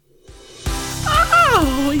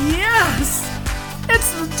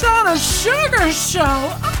It's the Donna Sugar Show.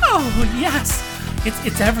 Oh, yes.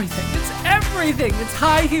 It's everything. It's everything. It's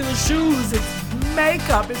high heel shoes. It's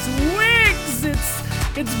makeup. It's wigs.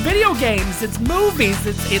 It's video games. It's movies.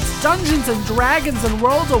 It's Dungeons and Dragons and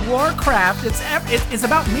World of Warcraft. It's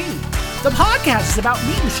about me. The podcast is about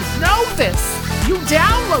me. You should know this. You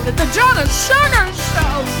downloaded the Donna Sugar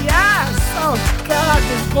Show. Yes. Oh, God,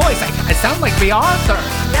 this voice. I sound like the author.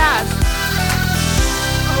 Yes.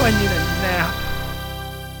 Oh, I need a nap.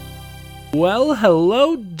 Well,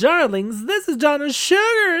 hello, darlings. This is Donna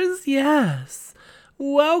Sugars. Yes.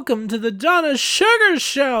 Welcome to the Donna Sugar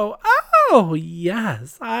Show. Oh,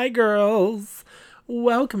 yes. Hi, girls.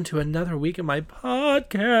 Welcome to another week of my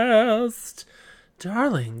podcast.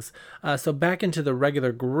 Darlings, so back into the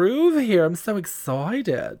regular groove here. I'm so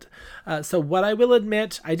excited. So what I will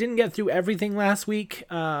admit, I didn't get through everything last week.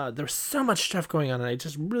 There's so much stuff going on, and I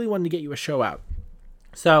just really wanted to get you a show out.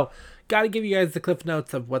 So, got to give you guys the cliff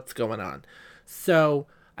notes of what's going on. So,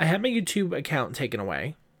 I had my YouTube account taken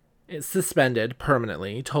away. It's suspended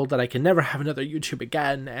permanently, told that I can never have another YouTube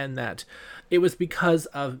again, and that it was because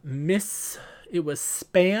of it was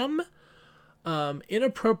spam,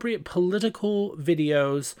 inappropriate political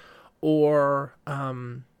videos, or,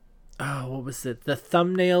 what was it? The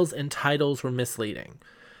thumbnails and titles were misleading.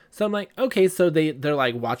 So I'm like, okay, so they're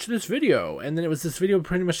like, watch this video. And then it was this video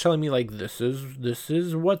pretty much telling me like, this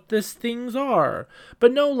is what these things are.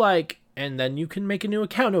 But no, like, and then you can make a new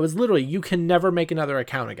account. It was literally, you can never make another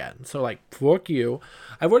account again. So like, fuck you.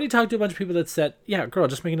 I've already talked to a bunch of people that said, yeah, girl,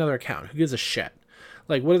 just make another account. Who gives a shit?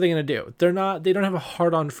 Like, what are they going to do? They don't have a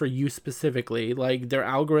hard on for you specifically. Like, their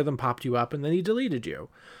algorithm popped you up and then he deleted you.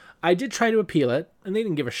 I did try to appeal it and they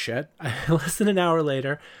didn't give a shit. Less than an hour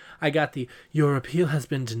later, I got your appeal has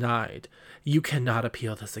been denied. You cannot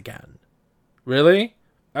appeal this again. Really?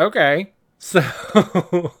 Okay. So,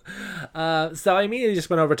 so I immediately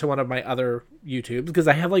just went over to one of my other YouTubes because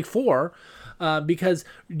I have like 4. Because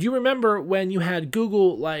do you remember when you had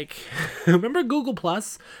Google, remember Google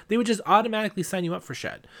Plus? They would just automatically sign you up for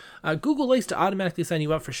shit. Google likes to automatically sign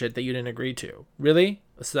you up for shit that you didn't agree to. Really?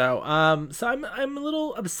 So I'm a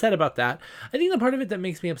little upset about that. I think the part of it that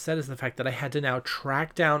makes me upset is the fact that I had to now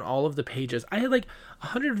track down all of the pages. I had like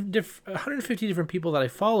 150 different people that I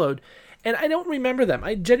followed, and I don't remember them.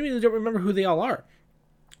 I genuinely don't remember who they all are.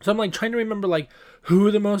 So I'm like trying to remember like who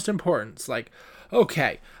are the most important. It's like,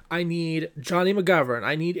 okay, I need Johnny McGovern.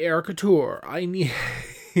 I need Erica Tour. I need.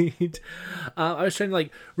 I was trying to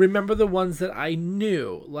like remember the ones that I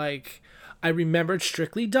knew. Like I remembered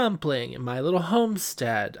Strictly Dumpling and My Little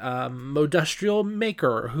Homestead. Modustrial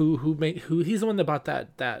Maker, who he's the one that bought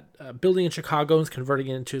that building in Chicago and is converting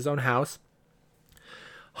it into his own house.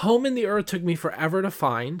 Home in the Earth took me forever to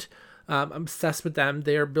find. I'm obsessed with them.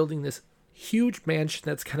 They are building this huge mansion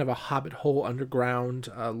that's kind of a hobbit hole underground.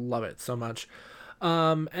 Love it so much.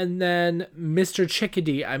 And then Mr.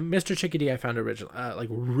 Chickadee I found original, like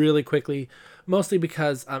really quickly, mostly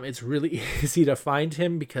because, it's really easy to find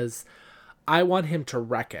him because I want him to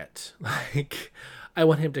wreck it. Like I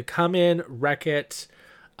want him to come in, wreck it,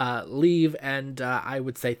 leave. And, I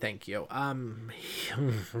would say, thank you. Kind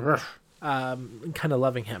of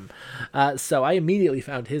loving him. So I immediately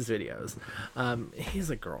found his videos. He's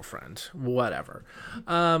a girlfriend, whatever.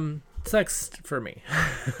 Sex for me.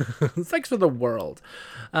 Sex for the world.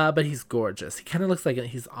 But he's gorgeous. He kind of looks like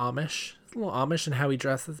he's Amish. He's a little Amish in how he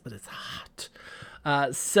dresses, but it's hot.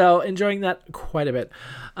 So enjoying that quite a bit.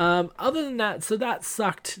 Other than that, so that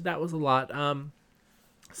sucked. That was a lot.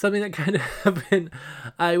 Something that kind of happened.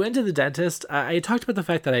 I went to the dentist. I talked about the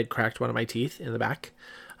fact that I had cracked one of my teeth in the back.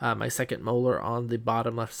 My second molar on the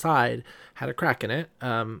bottom left side had a crack in it.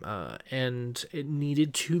 And it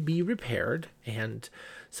needed to be repaired. And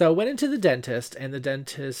so I went into the dentist, and the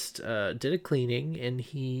dentist did a cleaning, and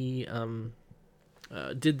he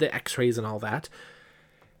did the x-rays and all that.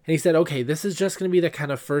 And he said, okay, this is just going to be the kind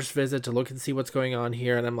of first visit to look and see what's going on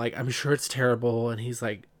here. And I'm like, I'm sure it's terrible. And he's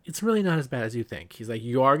like, it's really not as bad as you think. He's like,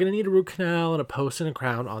 you are going to need a root canal and a post and a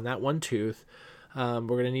crown on that one tooth. We're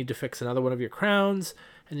going to need to fix another one of your crowns.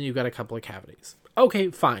 And then you've got a couple of cavities. Okay,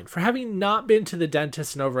 fine. For having not been to the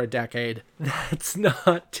dentist in over a decade, that's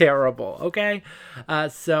not terrible, okay?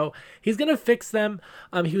 So he's going to fix them.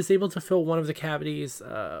 He was able to fill one of the cavities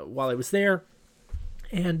while I was there.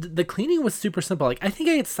 And the cleaning was super simple. Like, I think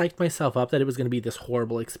I had psyched myself up that it was going to be this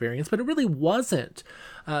horrible experience, but it really wasn't.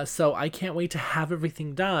 So I can't wait to have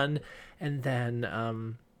everything done and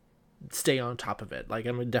then stay on top of it. Like,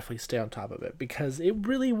 I'm going to definitely stay on top of it because it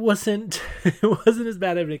really wasn't, it wasn't as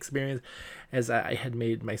bad of an experience as I had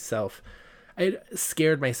made myself. I had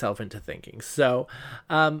scared myself into thinking. So,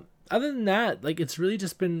 other than that, like, it's really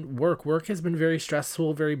just been work. Work has been very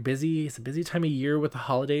stressful, very busy. It's a busy time of year with the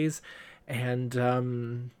holidays. And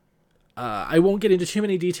I won't get into too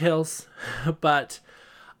many details, but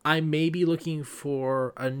I may be looking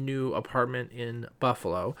for a new apartment in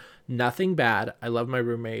Buffalo. Nothing bad. I love my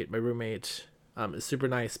roommate. My roommate is super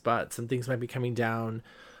nice, but some things might be coming down,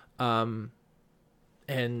 and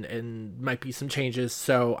might be some changes.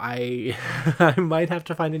 So I I might have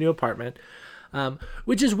to find a new apartment,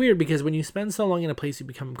 which is weird because when you spend so long in a place, you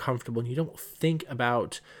become comfortable and you don't think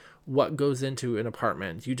about what goes into an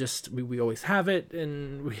apartment. You just we always have it,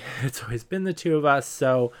 and it's always been the two of us.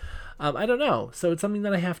 So I don't know. So it's something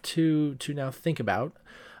that I have to now think about.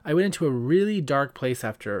 I went into a really dark place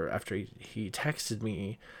after he texted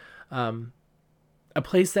me, a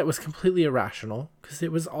place that was completely irrational, because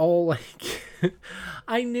it was all like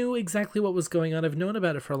I knew exactly what was going on. I've known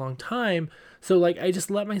about it for a long time. So like I just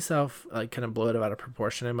let myself like kind of blow it out of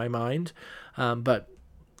proportion in my mind. But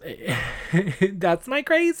that's my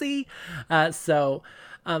crazy. So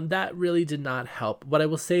that really did not help. What I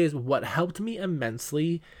will say is what helped me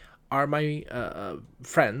immensely are my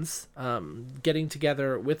friends, getting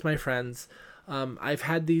together with my friends. I've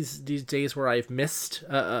had these days where I've missed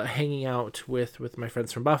hanging out with my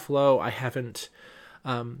friends from Buffalo. I haven't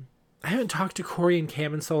talked to Corey and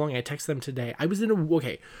Cam in so long. I texted them today. I was in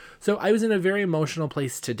a very emotional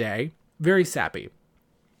place today, very sappy.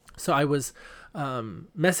 So I was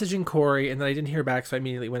messaging Corey, and then I didn't hear back, so I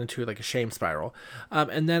immediately went into like a shame spiral.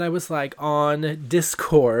 And then I was like on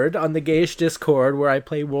Discord, on the gayish Discord, where I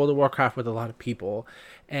play World of Warcraft with a lot of people,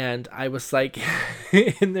 and I was like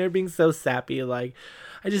in there being so sappy, like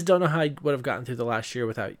I just don't know how I would have gotten through the last year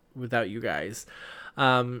without you guys.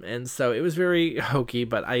 And so it was very hokey,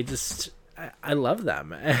 but I love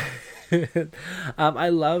them. I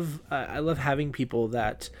love having people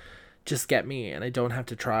that just get me, and I don't have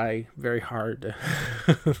to try very hard.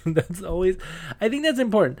 I think that's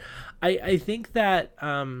important. I think that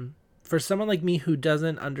for someone like me who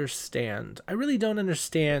doesn't understand, I really don't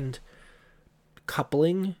understand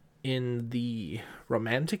coupling in the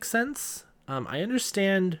romantic sense. I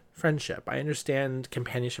understand friendship. I understand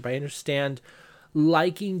companionship. I understand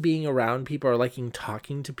liking being around people or liking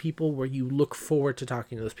talking to people where you look forward to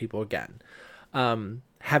talking to those people again.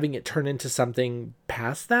 Having it turn into something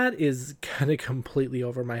past that is kind of completely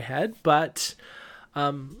over my head, but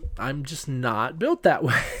I'm just not built that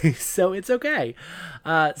way, so it's okay.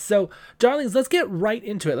 So darlings, let's get right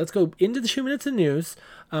into it. Let's go into the 2 minutes of news.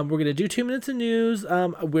 We're going to do 2 minutes of news.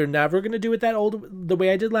 We're never going to do it the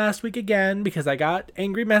way I did last week again, because I got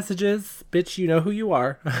angry messages. Bitch, you know who you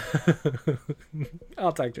are.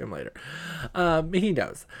 I'll talk to him later. He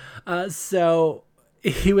knows. So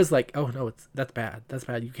he was like, "Oh no, that's bad. That's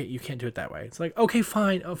bad. You can't do it that way." It's like, okay,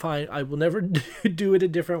 fine. Oh, fine. I will never do it a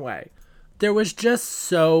different way. There was just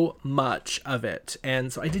so much of it,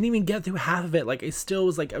 and so I didn't even get through half of it. Like I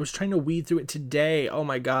was trying to weed through it today. Oh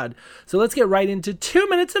my god. So let's get right into 2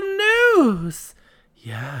 minutes of news.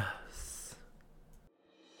 Yes.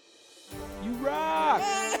 You rock.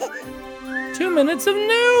 2 minutes of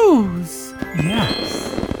news. Yes.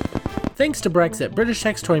 Thanks to Brexit, British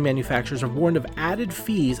sex toy manufacturers have warned of added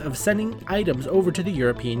fees of sending items over to the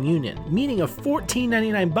European Union, meaning a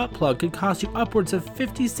 $14.99 butt plug could cost you upwards of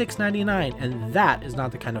 $56.99, and that is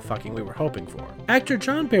not the kind of fucking we were hoping for. Actor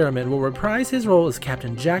John Barrowman will reprise his role as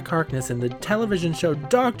Captain Jack Harkness in the television show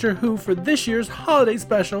Doctor Who for this year's holiday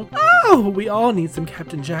special. Oh, we all need some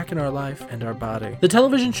Captain Jack in our life and our body. The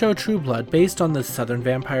television show True Blood, based on the Southern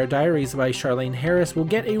Vampire Diaries by Charlaine Harris, will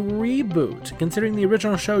get a reboot. Considering the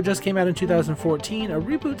original show just came out in 2014, a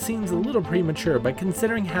reboot seems a little premature, but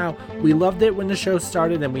considering how we loved it when the show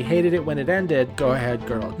started and we hated it when it ended, go ahead,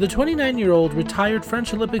 girl. The 29-year-old retired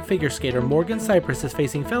French Olympic figure skater Morgan Cypress is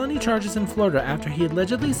facing felony charges in Florida after he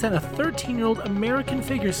allegedly sent a 13-year-old American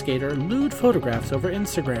figure skater lewd photographs over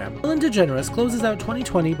Instagram. Ellen DeGeneres closes out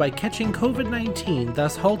 2020 by catching COVID-19,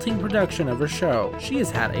 thus halting production of her show. She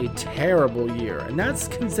has had a terrible year, and that's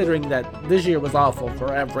considering that this year was awful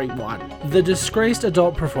for everyone. The disgraced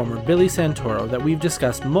adult performer Billy Santoro, that we've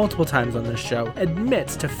discussed multiple times on this show,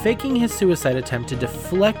 admits to faking his suicide attempt to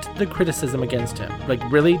deflect the criticism against him. Like,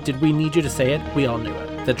 really? Did we need you to say it? We all knew it.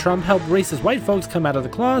 That Trump helped racist white folks come out of the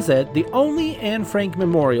closet, the only Anne Frank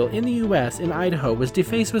memorial in the US in Idaho was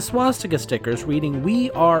defaced with swastika stickers reading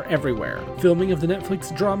 "We Are Everywhere." Filming of the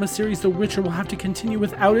Netflix drama series The Witcher will have to continue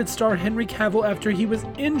without its star Henry Cavill after he was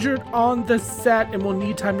injured on the set and will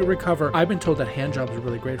need time to recover. I've been told that hand jobs are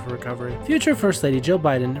really great for recovery. Future First Lady Jill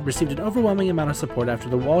Biden received an overwhelming amount of support after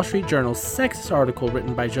the Wall Street Journal's sexist article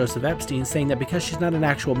written by Joseph Epstein saying that because she's not an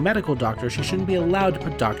actual medical doctor, she shouldn't be allowed to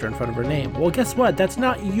put doctor in front of her name. Well, guess what? That's not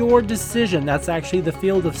not your decision. That's actually the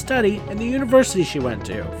field of study and the university she went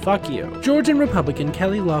to. Fuck you. Georgian Republican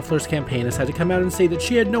Kelly Loeffler's campaign has had to come out and say that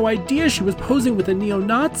she had no idea she was posing with a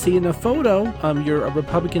neo-Nazi in a photo. You're a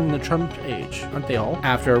Republican in the Trump age, aren't they all?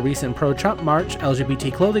 After a recent pro-Trump march,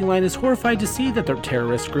 LGBT clothing line is horrified to see that their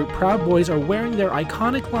terrorist group Proud Boys are wearing their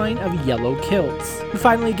iconic line of yellow kilts. And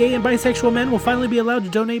finally, gay and bisexual men will finally be allowed to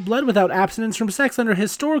donate blood without abstinence from sex under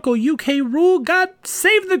historical UK rule. God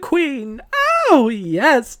save the Queen! Oh,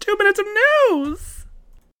 yes! 2 minutes of news!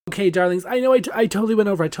 Okay, darlings, I know I totally went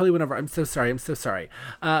over. I'm so sorry.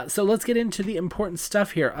 So let's get into the important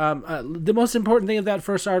stuff here. The most important thing of that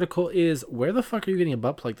first article is, where the fuck are you getting a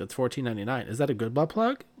butt plug that's $14.99? Is that a good butt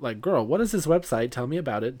plug? Like, girl, what is this website? Tell me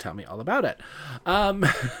about it. Tell me all about it.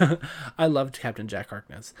 I loved Captain Jack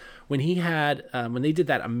Harkness. When he had, when they did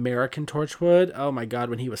that American Torchwood, oh my God,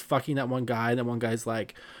 when he was fucking that one guy, and that one guy's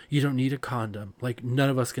like, you don't need a condom. Like, none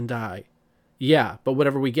of us can die. Yeah, but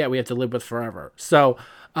whatever we get, we have to live with forever. So,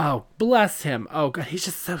 oh, bless him. Oh, God, he's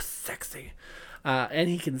just so sexy. And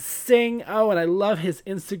he can sing. Oh, and I love his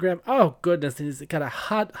Instagram. Oh, goodness. And he's got a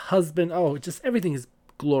hot husband. Oh, just everything is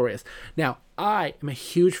glorious. Now, I am a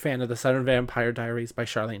huge fan of The Southern Vampire Diaries by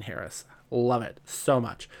Charlaine Harris. Love it so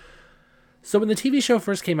much. So when the TV show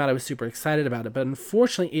first came out, I was super excited about it, but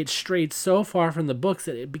unfortunately it strayed so far from the books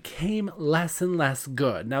that it became less and less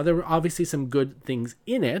good. Now, there were obviously some good things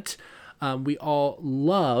in it. We all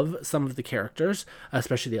love some of the characters,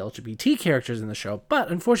 especially the LGBT characters in the show,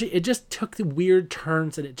 but unfortunately it just took the weird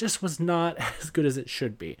turns and it just was not as good as it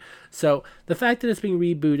should be. So the fact that it's being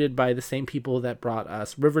rebooted by the same people that brought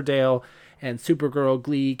us Riverdale and Supergirl,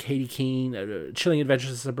 Glee, Katie Keene, Chilling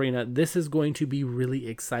Adventures of Sabrina, this is going to be really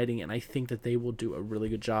exciting, and I think that they will do a really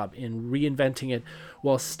good job in reinventing it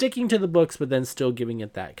while sticking to the books, but then still giving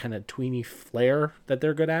it that kind of tweeny flair that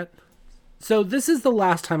they're good at. So this is the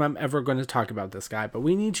last time I'm ever going to talk about this guy, but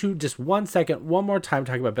we need to just one more time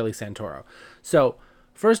talk about Billy Santoro. So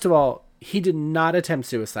first of all, he did not attempt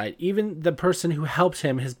suicide. Even the person who helped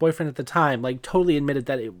him, his boyfriend at the time, like totally admitted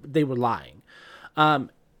that they were lying.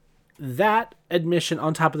 That admission,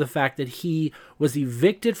 on top of the fact that he was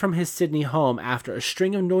evicted from his Sydney home after a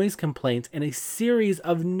string of noise complaints and a series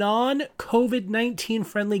of non-COVID-19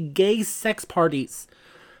 friendly gay sex parties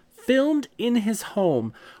filmed in his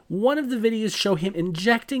home. One of the videos show him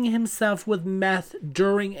injecting himself with meth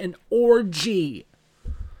during an orgy.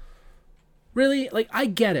 Really? Like, I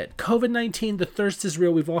get it. COVID-19, the thirst is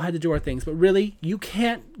real. We've all had to do our things. But really, you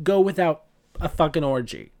can't go without a fucking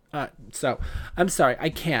orgy. So, I'm sorry. I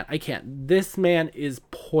can't. This man is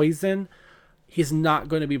poison. He's not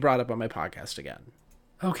going to be brought up on my podcast again.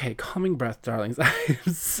 Okay, calming breath, darlings.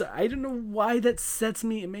 I don't know why that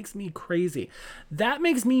it makes me crazy. That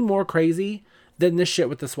makes me more crazy than this shit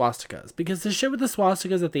with the swastikas. Because the shit with the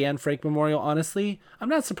swastikas at the Anne Frank Memorial, honestly, I'm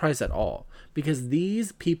not surprised at all. Because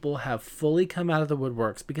these people have fully come out of the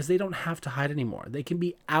woodworks because they don't have to hide anymore. They can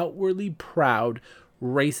be outwardly proud,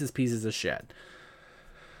 racist pieces of shit.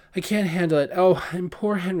 I can't handle it. Oh, and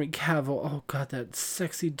poor Henry Cavill. Oh, God, that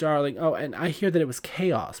sexy darling. Oh, and I hear that it was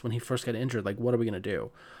chaos when he first got injured. Like, what are we going to do?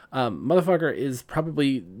 Motherfucker is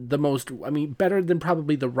probably better than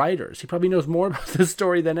probably the writers. He probably knows more about this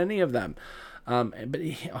story than any of them. But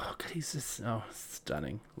he's just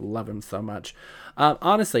stunning. Love him so much.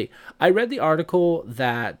 Honestly, I read the article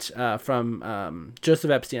that from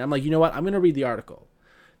Joseph Epstein. I'm like, you know what? I'm going to read the article.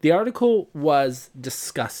 The article was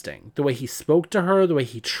disgusting. The way he spoke to her, the way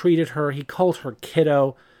he treated her, he called her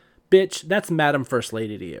kiddo. Bitch, that's Madam First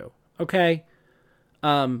Lady to you, okay?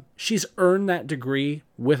 She's earned that degree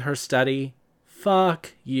with her study.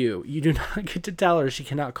 Fuck you. You do not get to tell her she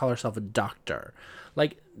cannot call herself a doctor.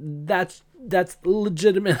 Like, that's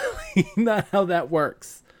legitimately not how that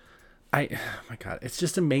works. Oh my God, it's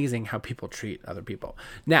just amazing how people treat other people.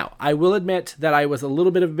 Now, I will admit that I was a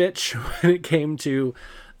little bit of a bitch when it came to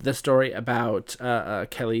the story about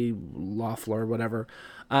Kelly Loeffler, whatever.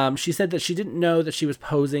 She said that she didn't know that she was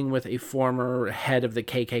posing with a former head of the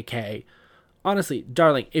KKK. Honestly,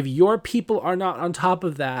 darling, if your people are not on top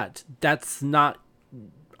of that, that's not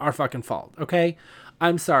our fucking fault, okay?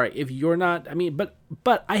 I'm sorry if you're not. I mean,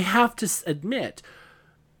 but I have to admit,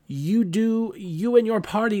 you and your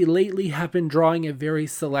party lately have been drawing a very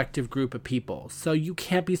selective group of people. So you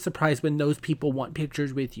can't be surprised when those people want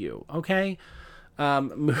pictures with you, okay?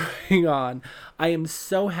 Moving on. I am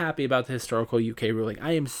so happy about the historical UK ruling.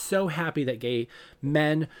 I am so happy that gay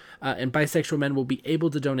men and bisexual men will be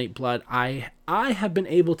able to donate blood. I have been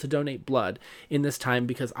able to donate blood in this time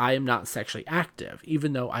because I am not sexually active,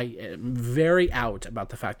 even though I am very out about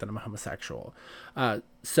the fact that I'm a homosexual.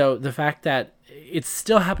 So the fact that it's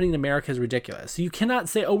still happening in America is ridiculous. So you cannot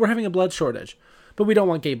say, oh, we're having a blood shortage. but we don't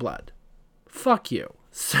want gay blood. Fuck you.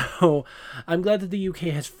 So I'm glad that the UK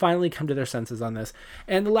has finally come to their senses on this.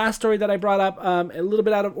 And the last story that I brought up, a little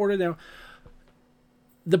bit out of order now,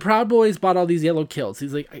 the Proud Boys bought all these yellow kilts,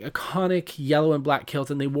 these like iconic yellow and black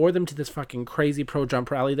kilts, and they wore them to this fucking crazy pro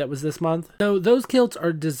jump rally that was this month. So those kilts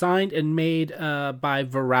are designed and made by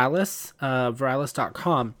Veralis,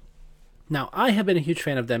 Veralis.com. Now, I have been a huge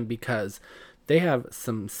fan of them because they have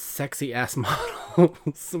some sexy ass models,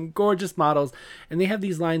 some gorgeous models, and they have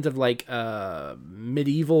these lines of like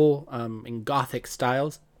medieval and gothic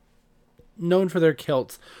styles, known for their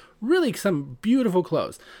kilts. Really some beautiful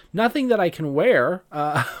clothes. Nothing that I can wear,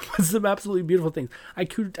 but some absolutely beautiful things. I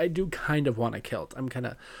do kind of want a kilt. I'm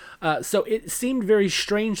kind of... so it seemed very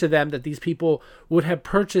strange to them that these people would have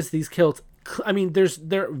purchased these kilts. I mean,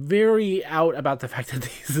 they're very out about the fact that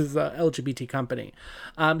this is a LGBT company.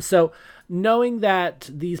 So knowing that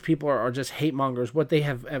these people are just hate mongers, what they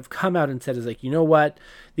have come out and said is like, you know what?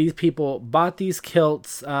 These people bought these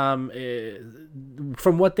kilts from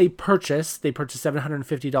what they purchased. They purchased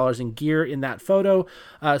 $750 in gear in that photo.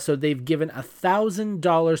 So they've given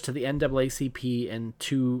 $1,000 to the NAACP and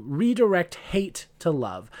to redirect hate to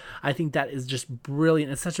love. I think that is just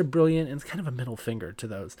brilliant. It's such a brilliant, and it's kind of a middle finger to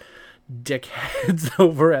those dickheads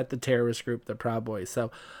over at the terrorist group, the Proud Boys.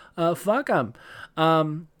 So fuck them.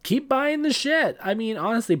 Keep buying the shit. I mean,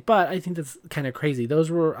 honestly, but I think that's kind of crazy. Those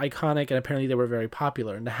were iconic, and apparently they were very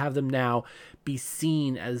popular, and to have them now be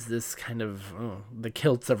seen as this kind of the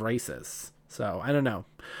kilts of racists. So I don't know,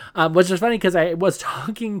 which is funny because I was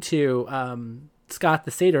talking to Scott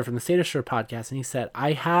the Satyr from the Satyr Shirt podcast, and he said,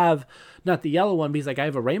 I have not the yellow one, but he's like, I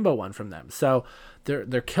have a rainbow one from them. So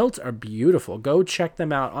their kilts are beautiful. Go check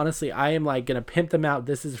them out. Honestly, I am like gonna pimp them out.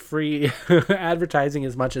 This is free advertising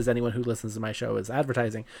as much as anyone who listens to my show is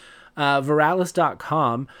advertising.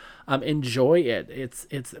 Veralis.com. Enjoy it.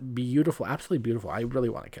 It's beautiful, absolutely beautiful. I really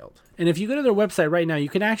want a kilt. And if you go to their website right now, you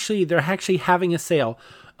can they're actually having a sale.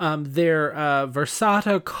 Their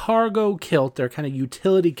Versata cargo kilt, their kind of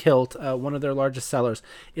utility kilt, one of their largest sellers,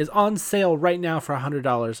 is on sale right now for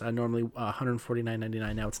 $100. Normally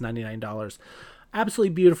 $149.99. Now it's $99.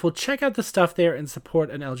 Absolutely beautiful. Check out the stuff there and support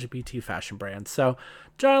an LGBT fashion brand. So,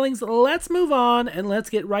 darlings, let's move on and let's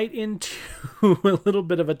get right into a little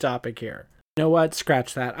bit of a topic here. You know what?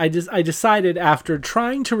 Scratch that. I decided after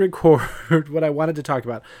trying to record what I wanted to talk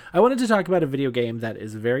about. I wanted to talk about a video game that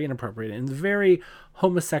is very inappropriate and very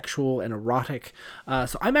homosexual and erotic.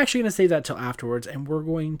 So I'm actually going to save that till afterwards, and we're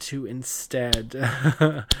going to instead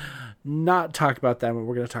not talk about that. We're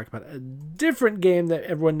going to talk about a different game that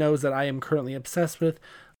everyone knows that I am currently obsessed with.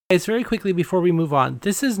 Guys, very quickly before we move on,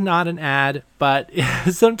 this is not an ad, but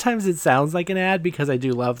sometimes it sounds like an ad because I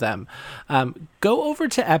do love them. Go over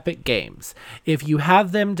to Epic Games. If you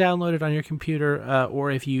have them downloaded on your computer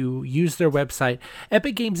or if you use their website,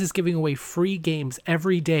 Epic Games is giving away free games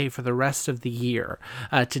every day for the rest of the year.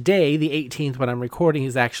 Today, the 18th, when I'm recording,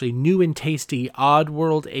 is actually new and tasty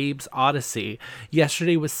Oddworld Abe's Odyssey.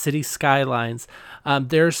 Yesterday was City Skylines.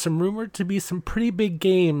 There's some rumored to be some pretty big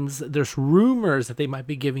games. There's rumors that they might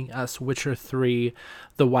be giving us Witcher 3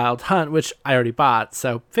 The Wild Hunt, which I already bought,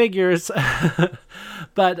 so figures.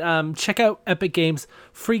 But check out Epic Games.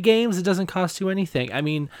 Free games, it doesn't cost you anything. I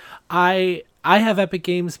mean, I have Epic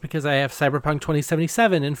Games because I have Cyberpunk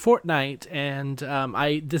 2077 and Fortnite, and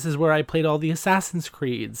this is where I played all the Assassin's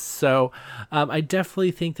Creeds. So I definitely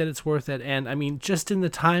think that it's worth it. And I mean, just in the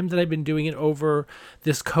time that I've been doing it over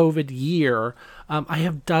this COVID year, I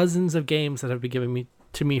have dozens of games that have been given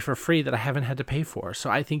to me for free that I haven't had to pay for. So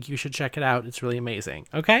I think you should check it out. It's really amazing.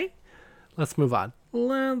 Okay, let's move on.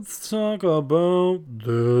 Let's talk about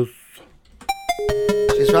this.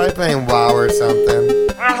 She's probably playing WoW or something.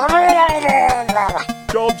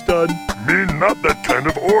 Job's done. Me not that kind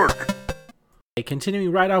of orc.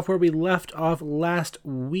 Continuing right off where we left off last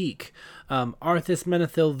week, Arthas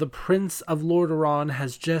Menethil, the Prince of Lordaeron,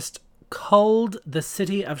 has just culled the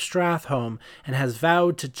city of Stratholme and has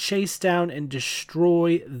vowed to chase down and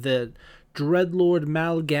destroy the Dreadlord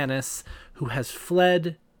Mal'Ganis, who has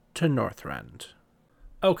fled to Northrend.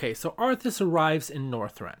 Okay, so Arthas arrives in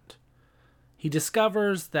Northrend. He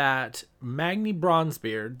discovers that Magni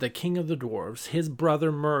Bronzebeard, the king of the dwarves, his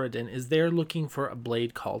brother Muradin, is there looking for a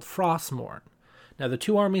blade called Frostmourne. Now, the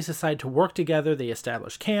two armies decide to work together. They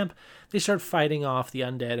establish camp. They start fighting off the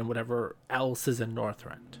undead and whatever else is in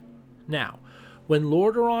Northrend. Now, when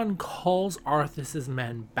Lordaeron calls Arthas'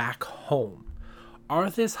 men back home,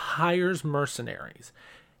 Arthas hires mercenaries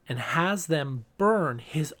and has them burn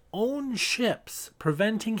his own ships,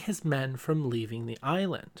 preventing his men from leaving the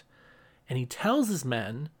island. And he tells his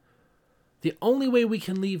men The only way we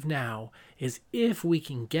can leave now is if we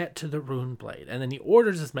can get to the rune blade. And then he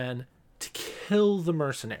orders his men to kill the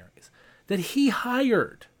mercenaries that he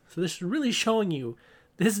hired. So this is really showing you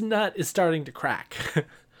this nut is starting to crack.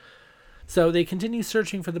 So they continue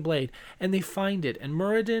searching for the blade, and they find it. And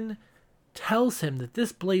Muradin tells him that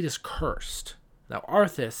this blade is cursed. Now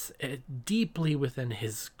Arthas, deeply within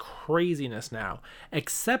his craziness now,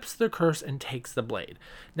 accepts the curse and takes the blade.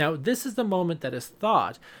 Now this is the moment that is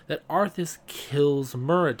thought that Arthas kills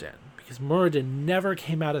Muradin, because Muradin never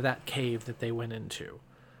came out of that cave that they went into,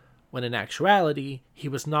 when in actuality he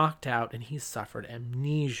was knocked out and he suffered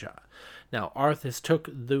amnesia. Now Arthas took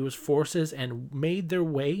those forces and made their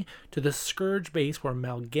way to the Scourge base where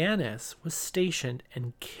Mal'Ganis was stationed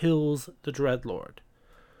and kills the Dreadlord.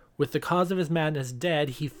 With the cause of his madness dead,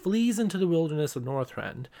 he flees into the wilderness of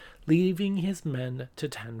Northrend, leaving his men to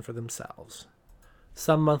tend for themselves.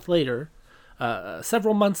 Several months later,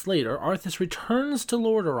 Arthas returns to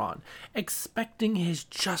Lordaeron, expecting his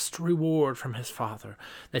just reward from his father,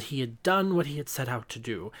 that he had done what he had set out to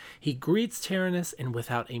do. He greets Taranis, and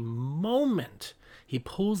without a moment, he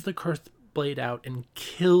pulls the cursed blade out and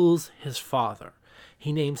kills his father.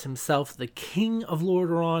 He names himself the King of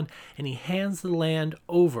Lordaeron, and he hands the land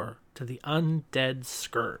over to the undead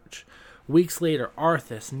Scourge. Weeks later,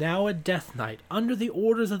 Arthas, now a Death Knight, under the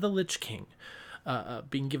orders of the Lich King,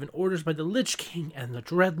 being given orders by the Lich King and the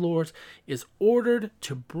Dreadlords, is ordered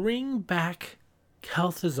to bring back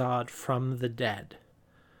Kel'Thuzad from the dead.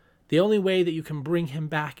 The only way that you can bring him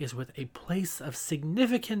back is with a place of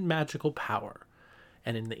significant magical power.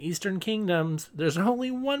 And in the Eastern Kingdoms, there's only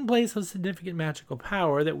one place of significant magical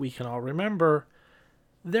power that we can all remember.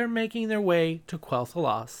 They're making their way to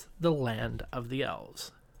Quel'Thalas, the land of the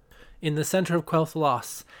elves. In the center of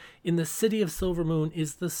Quel'Thalas, in the city of Silvermoon,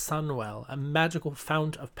 is the Sunwell, a magical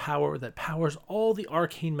fount of power that powers all the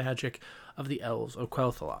arcane magic of the elves of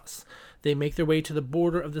Quel'Thalas. They make their way to the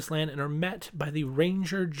border of this land and are met by the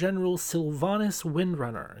Ranger General Sylvanas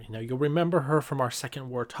Windrunner. You'll remember her from our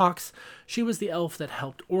Second War talks. She was the elf that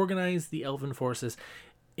helped organize the elven forces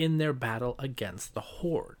in their battle against the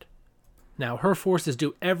Horde. Now, her forces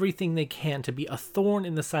do everything they can to be a thorn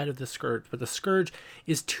in the side of the Scourge, but the Scourge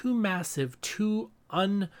is too massive, too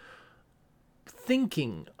unthinking,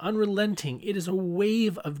 unrelenting. It is a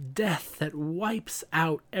wave of death that wipes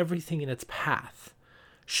out everything in its path.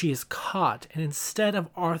 She is caught, and instead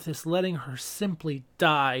of Arthas letting her simply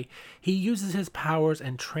die, he uses his powers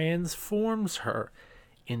and transforms her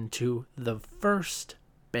into the first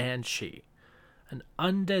Banshee, an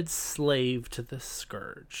undead slave to the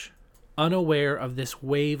Scourge. Unaware of this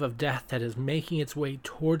wave of death that is making its way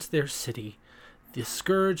towards their city, the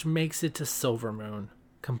Scourge makes it to Silvermoon,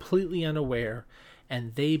 completely unaware,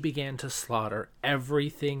 and they began to slaughter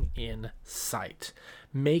everything in sight,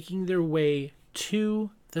 making their way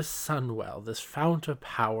to the Sunwell, this fount of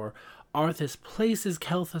power. Arthas places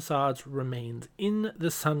Kel'Thuzad's remains in the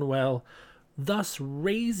Sunwell, thus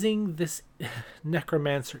raising this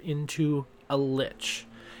necromancer into a lich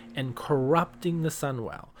and corrupting the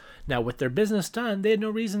Sunwell. Now, with their business done, they had no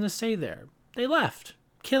reason to stay there. They left,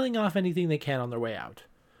 killing off anything they can on their way out.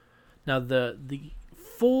 Now, the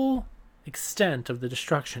full extent of the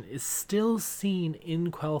destruction is still seen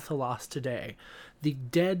in Quel'Thalas today. The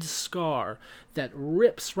dead scar that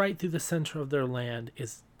rips right through the center of their land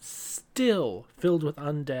is still filled with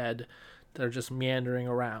undead that are just meandering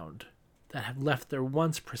around, that have left their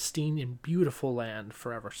once pristine and beautiful land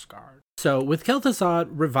forever scarred. So, with Kel'Thuzad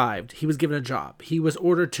revived, he was given a job. He was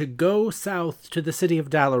ordered to go south to the city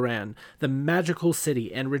of Dalaran, the magical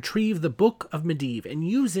city, and retrieve the Book of Medivh and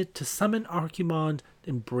use it to summon Archimonde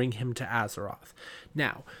and bring him to Azeroth.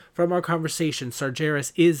 Now, from our conversation,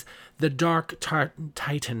 Sargeras is the Dark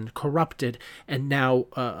Titan, corrupted, and now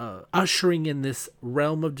ushering in this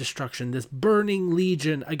realm of destruction, this burning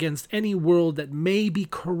legion against any world that may be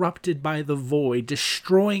corrupted by the void,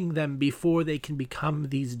 destroying them before they can become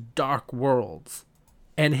these dark worlds.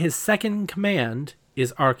 And his second in command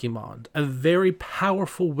is Archimonde, a very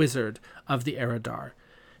powerful wizard of the Eredar.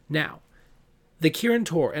 Now, the Kirin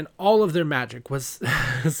Tor and all of their magic was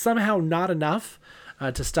somehow not enough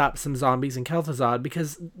to stop some zombies in Kel'Thuzad,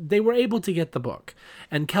 because they were able to get the book,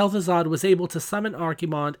 and Kel'Thuzad was able to summon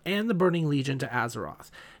Archimonde and the Burning Legion to Azeroth.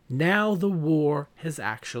 Now the war has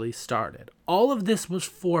actually started. All of this was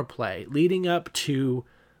foreplay leading up to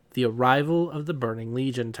the arrival of the Burning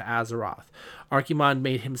Legion to Azeroth. Archimonde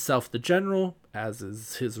made himself the general, as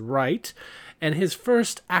is his right, and his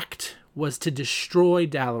first act was to destroy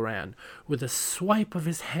Dalaran. With a swipe of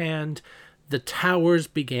his hand, the towers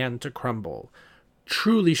began to crumble.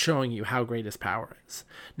 truly showing you how great his power is.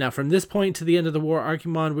 Now, from this point to the end of the war,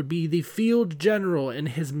 Archimonde would be the field general, and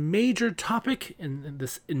his major topic in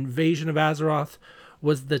this invasion of Azeroth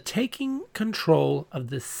was the taking control of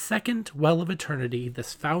the second Well of Eternity,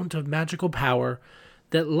 this fount of magical power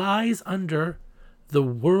that lies under the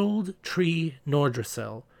World Tree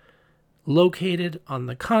Nordrassil, located on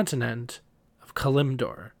the continent of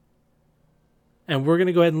Kalimdor. And we're going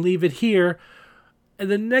to go ahead and leave it here. And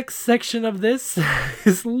the next section of this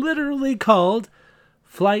is literally called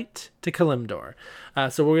Flight to Kalimdor.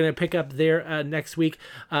 So we're going to pick up there next week.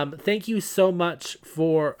 Thank you so much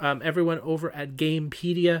for everyone over at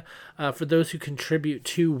Gamepedia, for those who contribute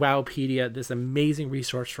to Wowpedia, this amazing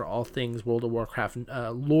resource for all things World of Warcraft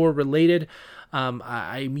lore related.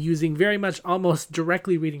 I'm using very much almost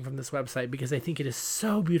directly reading from this website because I think it is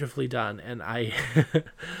so beautifully done. And I,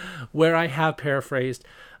 where I have paraphrased,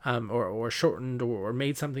 or shortened or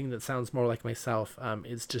made something that sounds more like myself,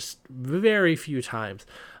 it's just very few times.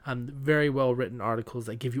 Very well written articles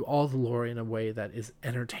that give you all the lore in a way that is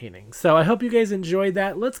entertaining. So I hope you guys enjoyed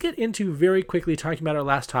that. Let's get into very quickly talking about our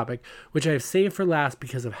last topic, which I've saved for last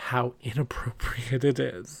because of how inappropriate it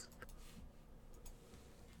is.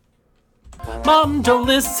 Mom, don't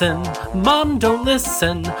listen. Mom, don't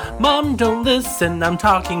listen. Mom, don't listen. I'm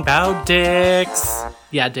talking about dicks.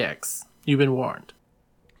 Yeah, dicks. You've been warned.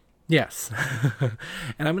 Yes.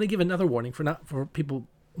 And I'm going to give another warning for people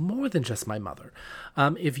more than just my mother.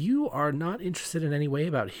 If you are not interested in any way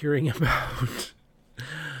about hearing about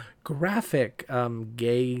graphic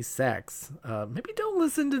gay sex, maybe don't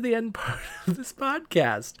listen to the end part of this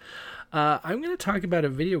podcast. I'm going to talk about a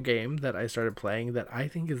video game that I started playing that I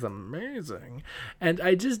think is amazing, and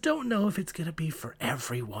I just don't know if it's going to be for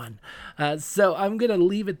everyone. So I'm going to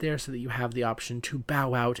leave it there so that you have the option to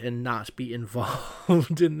bow out and not be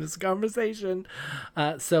involved in this conversation.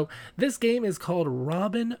 So this game is called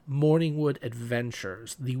Robin Morningwood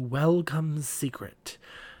Adventures: The Welcome Secret.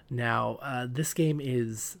 Now, this game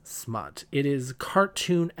is smut. It is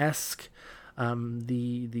cartoon-esque.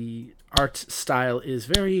 The art style is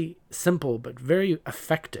very simple but very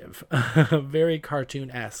effective, very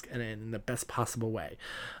cartoon-esque, and in the best possible way.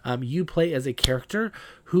 You play as a character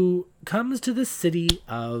who comes to the city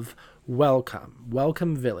of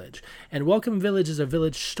Welcome Village. And Welcome Village is a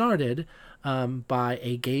village started by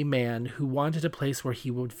a gay man who wanted a place where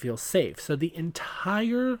he would feel safe. So the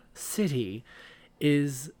entire city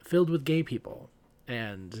is filled with gay people.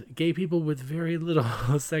 And gay people with very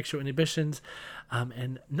little sexual inhibitions,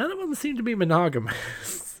 and none of them seem to be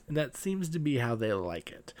monogamous. And that seems to be how they like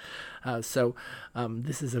it. So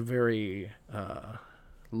this is a very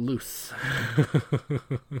loose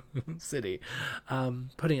city,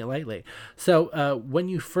 putting it lightly. So when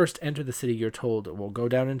you first enter the city, you're told, well, go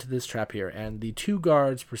down into this trap here, and the two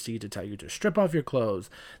guards proceed to tell you to strip off your clothes.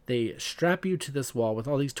 They strap you to this wall with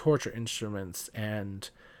all these torture instruments and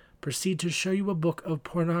proceed to show you a book of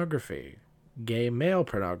pornography, gay male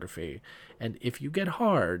pornography, and if you get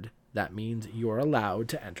hard, that means you're allowed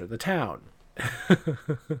to enter the town.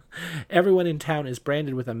 Everyone in town is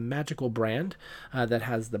branded with a magical brand that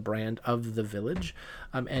has the brand of the village,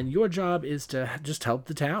 and your job is to just help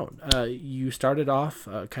the town. You started off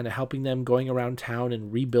kind of helping them, going around town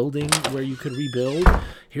and rebuilding where you could rebuild.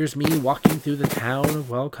 Here's me walking through the town of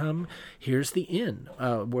Welcome. Here's the inn,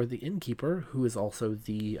 where the innkeeper, who is also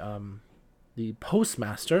the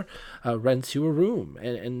postmaster, rents you a room,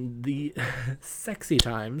 and the sexy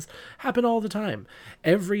times happen all the time.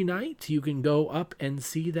 Every night you can go up and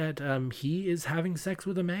see that he is having sex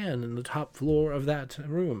with a man in the top floor of that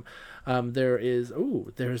room. There's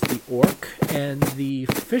the orc and the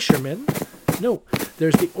fisherman. No,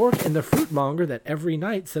 there's the orc and the fruitmonger that every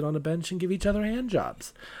night sit on a bench and give each other hand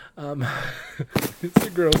jobs. It's a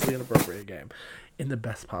grossly inappropriate game in the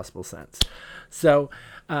best possible sense. So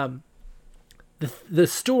the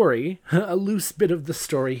story, a loose bit of the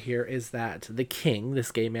story here, is that the king,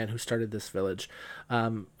 this gay man who started this village,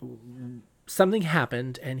 something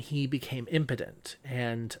happened and he became impotent.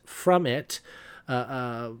 And from it,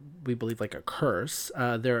 we believe like a curse,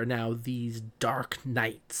 there are now these dark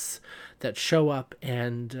knights that show up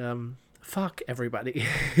and fuck everybody,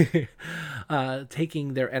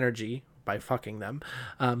 taking their energy by fucking them.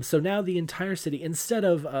 So now the entire city, instead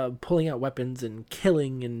of pulling out weapons and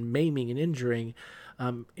killing and maiming and injuring,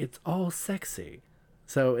 it's all sexy.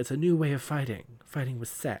 So it's a new way of fighting with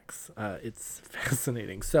sex. It's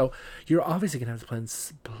fascinating. So you're obviously going to have to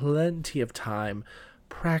spend plenty of time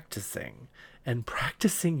practicing. And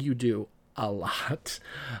practicing you do a lot.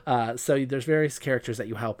 So there's various characters that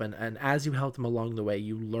you help, and as you help them along the way,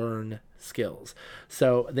 you learn skills.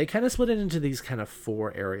 So they kind of split it into these kind of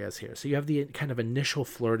 4 areas here. So you have the kind of initial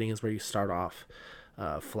flirting is where you start off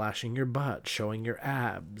flashing your butt, showing your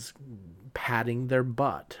abs, patting their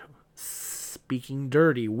butt, speaking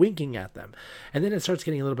dirty, winking at them. And then it starts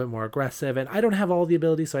getting a little bit more aggressive, and I don't have all the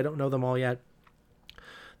abilities, so I don't know them all yet.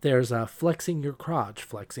 There's flexing your crotch,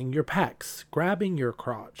 flexing your pecs, grabbing your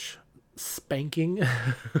crotch, spanking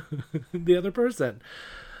the other person.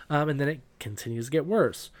 And then it continues to get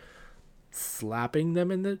worse. Slapping them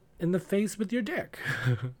in the face with your dick.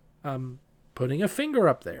 Putting a finger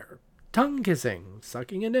up there. Tongue kissing,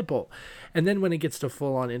 sucking a nipple. And then when it gets to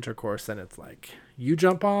full-on intercourse, then it's like you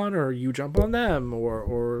jump on or you jump on them,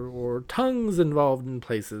 or tongues involved in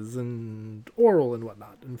places, and oral and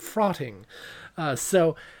whatnot, and frotting. And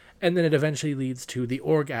then it eventually leads to the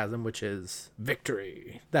orgasm, which is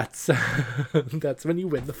victory. That's that's when you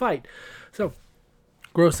win the fight. So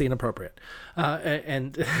grossly inappropriate,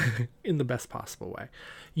 and in the best possible way.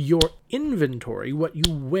 Your inventory, what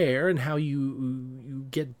you wear and how you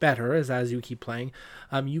get better as you keep playing.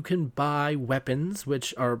 You can buy weapons,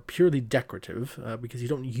 which are purely decorative, because you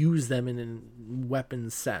don't use them in a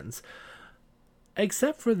weapons sense.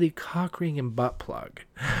 Except for the cock ring and butt plug,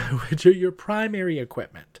 which are your primary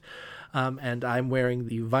equipment. And I'm wearing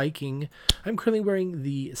the Viking. I'm currently wearing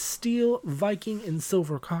the steel Viking and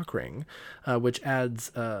silver cock ring, which adds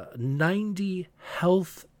 90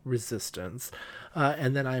 health resistance.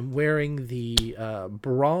 And then I'm wearing the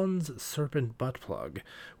bronze serpent butt plug,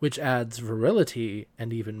 which adds virility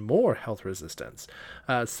and even more health resistance.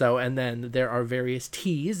 And then there are various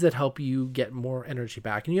teas that help you get more energy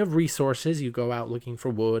back. And you have resources. You go out looking for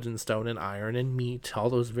wood and stone and iron and meat, all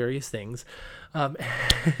those various things.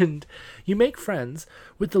 And you make friends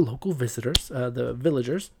with the local visitors, the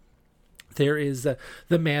villagers. There is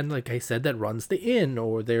the man, like I said, that runs the inn,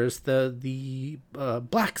 or there's the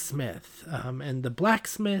blacksmith, and the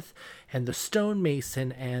blacksmith and the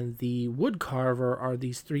stonemason and the woodcarver are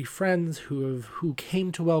these 3 friends who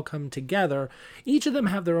came to welcome together. Each of them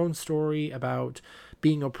have their own story about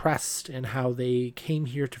being oppressed and how they came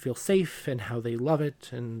here to feel safe and how they love it,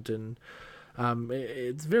 and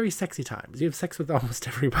it's very sexy times. You have sex with almost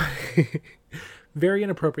everybody. Very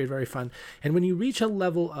inappropriate, very fun. And when you reach a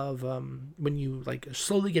level of, when you like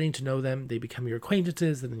slowly getting to know them, they become your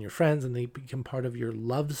acquaintances and then your friends, and they become part of your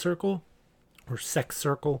love circle or sex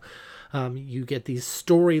circle. You get these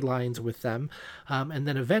storylines with them. And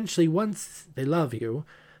then eventually, once they love you,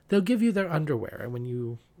 they'll give you their underwear. And when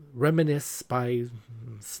you reminisce by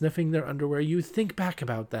sniffing their underwear, you think back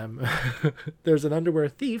about them. There's an underwear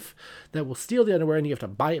thief that will steal the underwear and you have to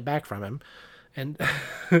buy it back from him. And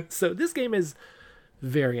so this game is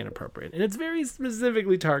very inappropriate, and it's very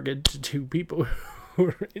specifically targeted to people who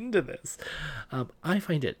are into this. I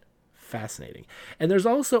find it fascinating. And there's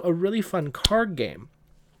also a really fun card game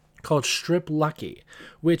called Strip Lucky,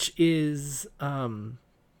 which is what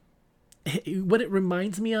it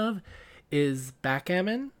reminds me of is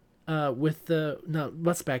backgammon,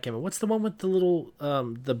 what's backgammon? What's the one with the little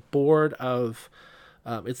the board of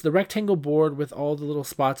it's the rectangle board with all the little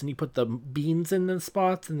spots, and you put the beans in the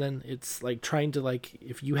spots, and then it's like trying to, like,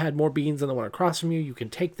 if you had more beans than the one across from you, you can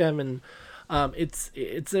take them, and it's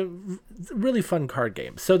a really fun card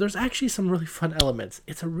game. So there's actually some really fun elements.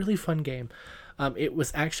 It's a really fun game. It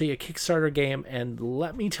was actually a Kickstarter game, and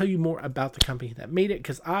let me tell you more about the company that made it,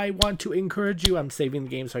 because I want to encourage you. I'm saving the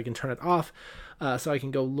game so I can turn it off, so I can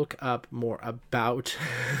go look up more about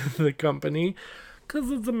the company, because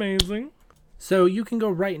it's amazing. So you can go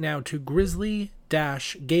right now to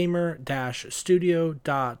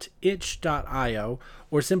grizzly-gamer-studio.itch.io,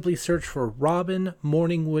 or simply search for Robin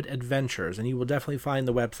Morningwood Adventures, and you will definitely find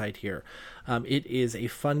the website here. It is a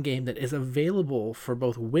fun game that is available for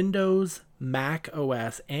both Windows, Mac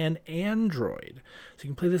OS, and Android. So you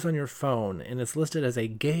can play this on your phone, and it's listed as a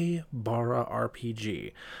gay bara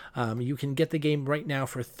RPG. You can get the game right now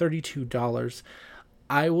for $32.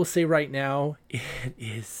 I will say right now, it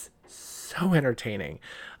is so entertaining.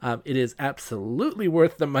 It is absolutely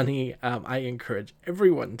worth the money. I encourage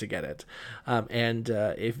everyone to get it. And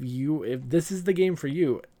if this is the game for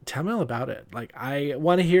you, tell me all about it. Like, I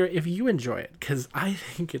want to hear if you enjoy it, because I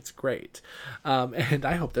think it's great. And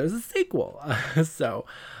I hope there's a sequel. Let's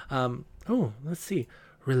see.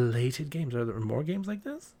 Related games. Are there more games like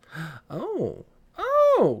this? Oh,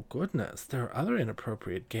 goodness. There are other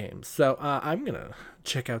inappropriate games. So I'm going to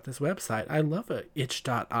check out this website. I love it.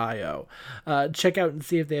 Itch.io. Check out and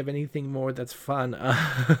see if they have anything more that's fun.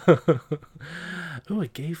 Ooh, a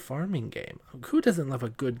gay farming game. Who doesn't love a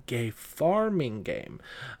good gay farming game?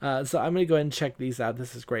 So I'm going to go ahead and check these out.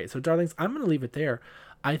 This is great. So, darlings, I'm going to leave it there.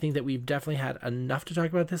 I think that we've definitely had enough to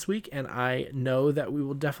talk about this week, and I know that we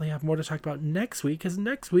will definitely have more to talk about next week, because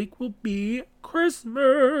next week will be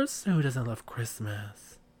Christmas. Who doesn't love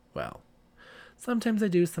Christmas? Well, sometimes I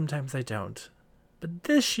do, sometimes I don't. But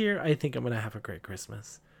this year, I think I'm going to have a great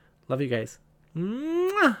Christmas. Love you guys.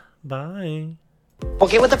 Mwah! Bye.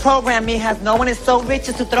 Okay, with the program, mijas, no one is so rich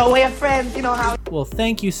as to throw away a friend. You know how. Well,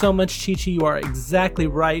 thank you so much, Chi-Chi. You are exactly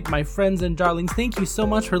right. My friends and darlings, thank you so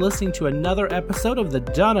much for listening to another episode of The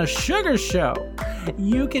Donna Sugar Show.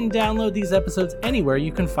 You can download these episodes anywhere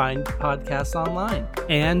you can find podcasts online.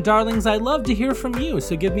 And darlings, I love to hear from you,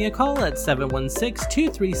 so give me a call at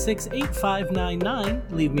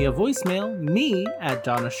 716-236-8599. Leave me a voicemail, me at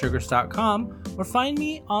donnasugars.com, or find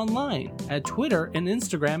me online at Twitter and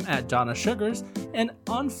Instagram at Donna Sugars, and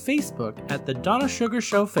on Facebook at the Donna Sugar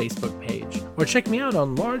Show Facebook page. Or check me out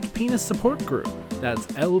on Large Penis Support Group. That's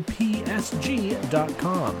LPSG.com.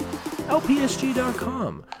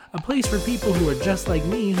 LPSG.com. A place for people who are just like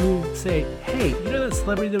me who say, hey, you know that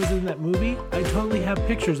celebrity that was in that movie? I totally have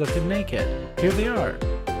pictures of him naked. Here they are.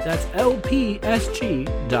 That's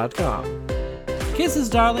LPSG.com. Kisses,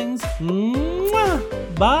 darlings.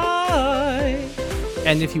 Mwah! Bye!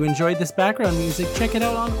 And if you enjoyed this background music, check it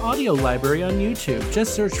out on Audio Library on YouTube.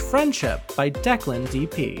 Just search Friendship by Declan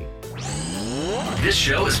DP. This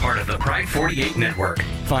show is part of the Pride 48 Network.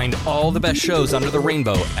 Find all the best shows under the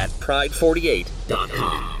rainbow at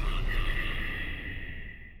pride48.com.